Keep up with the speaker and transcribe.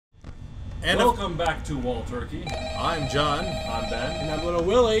And welcome back to Wall Turkey. I'm John. I'm Ben. And I'm Little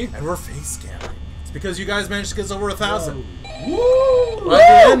Willie. And we're face scanning. It's because you guys managed to get us over 1,000. Woo! By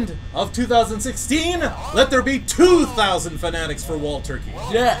the end of 2016, let there be 2,000 fanatics for Wall Turkey.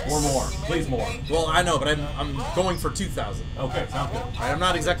 Yes. Or more. Please more. Well, I know, but I'm going for 2,000. Okay, sounds good. I'm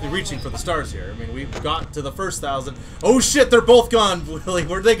not exactly reaching for the stars here. I mean, we've got to the first 1,000. Oh shit, they're both gone, Willie.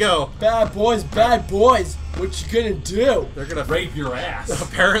 Where'd they go? Bad boys, bad boys. What you gonna do? They're gonna Rape your ass.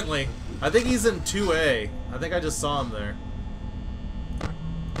 Apparently. I think he's in 2A. I think I just saw him there.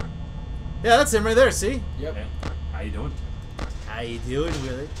 Yeah, that's him right there, see? Yep. Hey, how you doing? How you doing,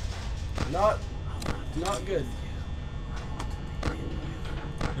 Willie? Not good.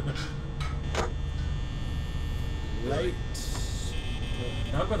 Right.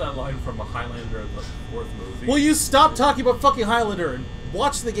 How about that line from a Highlander in the fourth movie? Will you stop talking about fucking Highlander and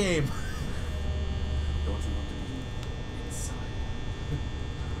watch the game? Don't you want to be inside?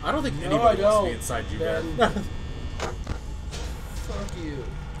 I don't think No, anybody I wants to don't, be inside you, Ben. Ben. Fuck you.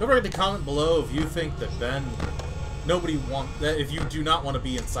 Don't forget to comment below if you think that Ben... if you do not want to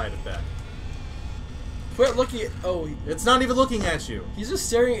be inside of Ben. Quit looking at... Oh, It's not even looking at you. he's just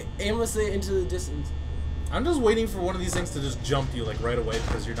staring aimlessly into the distance. I'm just waiting for one of these things to just jump you, like, right away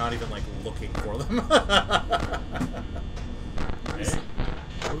because you're not even, like, looking for them. Hey,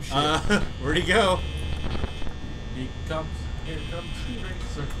 Oh shit. Where'd he go? here comes the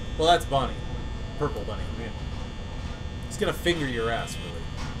racer. Well, that's Bonnie. Purple Bunny. Yeah. He's gonna finger your ass,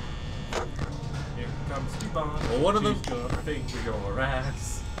 really. Here comes the Bonnie. Well, one of them- She's gonna finger your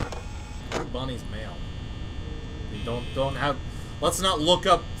ass. Bonnie's male. Don't have... Let's not look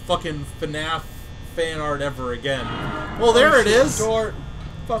up fucking FNAF fan art ever again. Well, there it is! Short.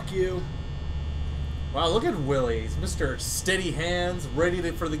 Fuck you. Wow, look at Willie. He's Mr. Steady Hands, ready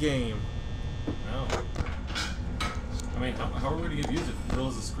for the game. No. I mean, how are we gonna get views if Will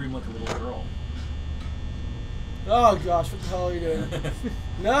is a scream like a little girl? Oh gosh, what the hell are you doing?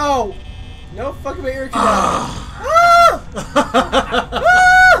 No! No fucking my ear canal.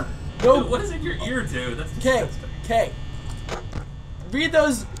 No. No. What is in your ear, dude? That's Okay, disgusting. okay. Read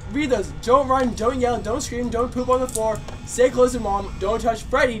those. Don't run, don't yell, don't scream, don't poop on the floor. Stay close to mom. Don't touch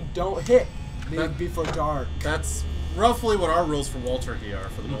Freddy. Don't hit. That- Before dark. That's roughly what our rules for Wall Turkey are,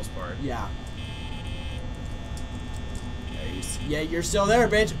 for the most part. Yeah. Yeah, you're still there,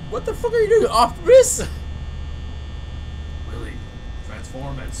 bitch. What the fuck are you doing, Optimus? Willie,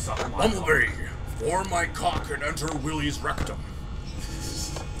 transform and suck my Bumblebee, form my cock and enter Willie's rectum.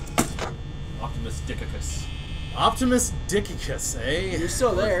 Optimus Dickicus. Optimus Dickicus, eh? You're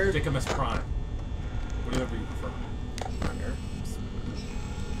still there. Dickimus Prime. Whatever you prefer.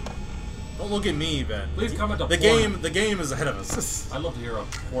 Don't look at me, Ben. Please comment a The porn. game is ahead of us. I'd love to hear a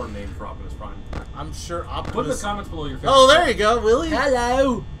porn name for Optimus Prime. I'm sure Put in the Optimus... comments below your favorite. Oh, there you go, Willie.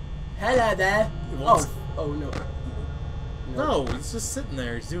 Hello. Hello there. wants- Oh no. No, he's just sitting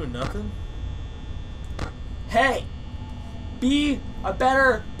there. He's doing nothing. Hey, be a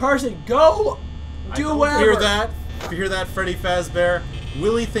better person. Go do don't whatever. Hear that? Hear that, Freddy Fazbear?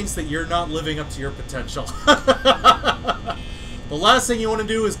 Willie thinks that you're not living up to your potential. The last thing you want to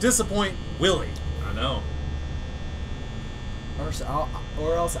do is disappoint Willie. I know.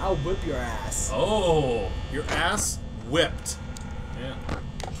 Or else I'll whip your ass. Oh. Your ass whipped. Yeah.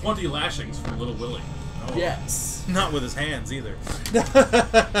 20 lashings from Little Willie. Oh. Yes. Not with his hands, either.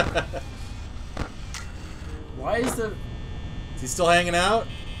 Why is the... Is he still hanging out?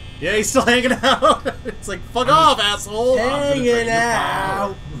 Yeah, he's still hanging out. It's like, fuck off, asshole. Hanging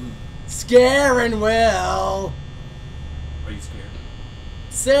out. Scaring Will. Are you scared?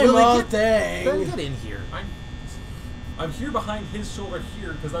 Same Willie, old Ben, thing. get in here. I'm here behind his shoulder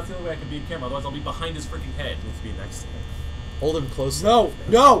here because that's the only way I can be in camera. Otherwise, I'll be behind his freaking head. Needs to be next to him. Hold him close. No,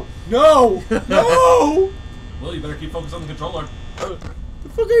 no, no, no! Will, you better keep focused on the controller. The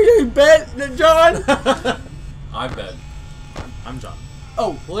fuck are you doing, Ben? John? I'm Ben. I'm John.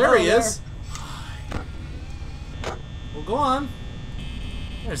 Oh, Well, there he there. is. Well, go on.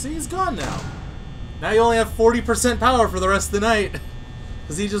 There, see, he's gone now. Now you only have 40% power for the rest of the night.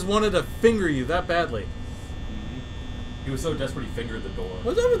 Because he just wanted to finger you that badly. He was so desperate he fingered the door.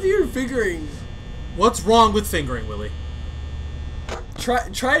 What's up with your fingering? What's wrong with fingering, Willie?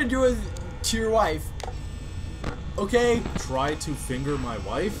 Try to do it to your wife. Okay? Try to finger my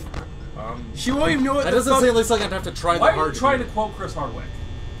wife? She won't even know what That the doesn't fuck... say it looks like I'd have to try Why that are you hard trying to to do quote Chris Hardwick?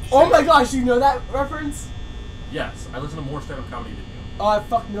 Oh my gosh, you know that reference? Yes, I listen to more stand-up comedy than you.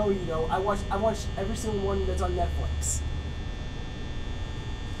 Fuck no, you know. I watch every single one that's on Netflix.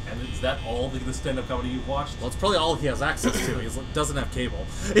 And is that all the stand-up comedy you've watched? Well, it's probably all he has access to. He doesn't have cable.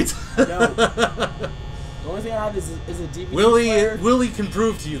 It's No. Only thing I have is a DVD player. Willie can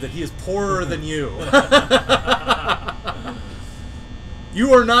prove to you that he is poorer than you.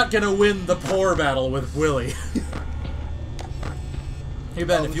 You are not gonna win the poor battle with Willie. Hey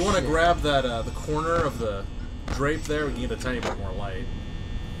Ben, if you want to grab that the corner of the drape there, we can get a tiny bit more light.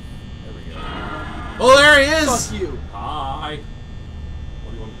 There we go. Oh, there he is! Fuck you. Hi.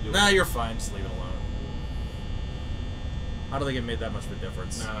 What do you want to do? Nah, you're fine. Just leave it alone. I don't think it made that much of a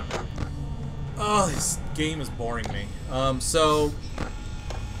difference. Nah. Oh, this game is boring me. So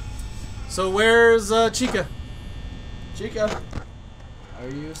where's Chica? Chica, are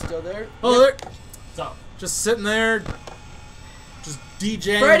you still there? Oh, there. What's up? Just sitting there, just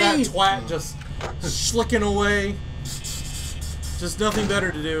DJing Freddy! that twat, just schlicking away. Just nothing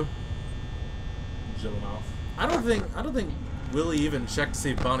better to do. Chilling off. I don't think Willie even checked to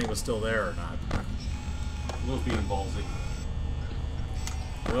see if Bonnie was still there or not. Will's being ballsy.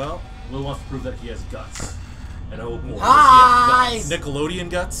 Well, Will wants to prove that he has guts. And oh boy, Hi! he has guts. Nickelodeon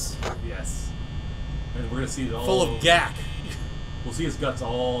guts, Yes. And we're gonna see it all full of gack. We'll see his guts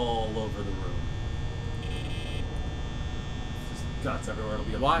all over the room. Just guts everywhere. It'll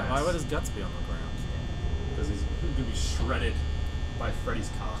be a Why mess. would his guts be on the ground? Because he's gonna be shredded by Freddy's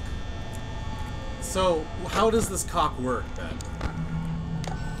cock. So, how does this cock work then?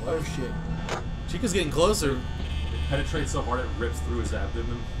 Oh shit. Chica's getting closer. It penetrates so hard it rips through his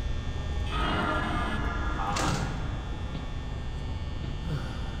abdomen.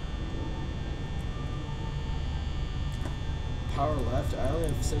 Power left. I only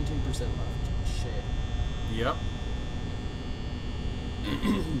have 17% left. Shit. Yep.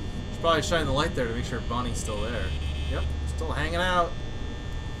 Should probably shine the light there to make sure Bonnie's still there. Yep, still hanging out.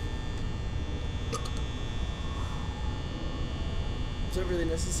 Is that really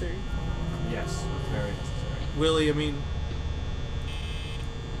necessary? Yes, very necessary. Willie, I mean,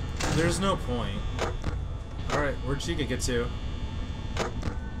 there's no point. Alright, where'd Chica get to?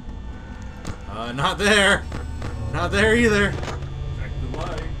 Not there. Not there either. Check the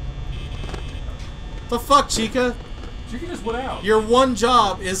light. The fuck, Chica? Chica just went out. Your one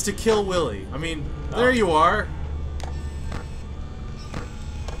job is to kill Willie. I mean, there you are.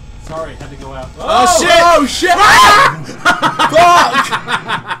 Sorry, had to go out. Oh, shit! Oh shit! Fuck!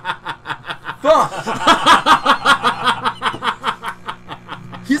 Fuck!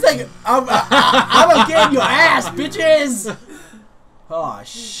 He's like, I'm gonna get your ass, bitches! Oh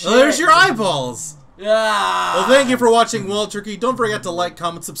shit! Well, there's your eyeballs. Yeah. Well, thank you for watching Wild Turkey. Don't forget to like,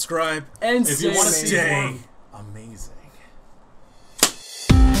 comment, subscribe. And If you want to see Stay. more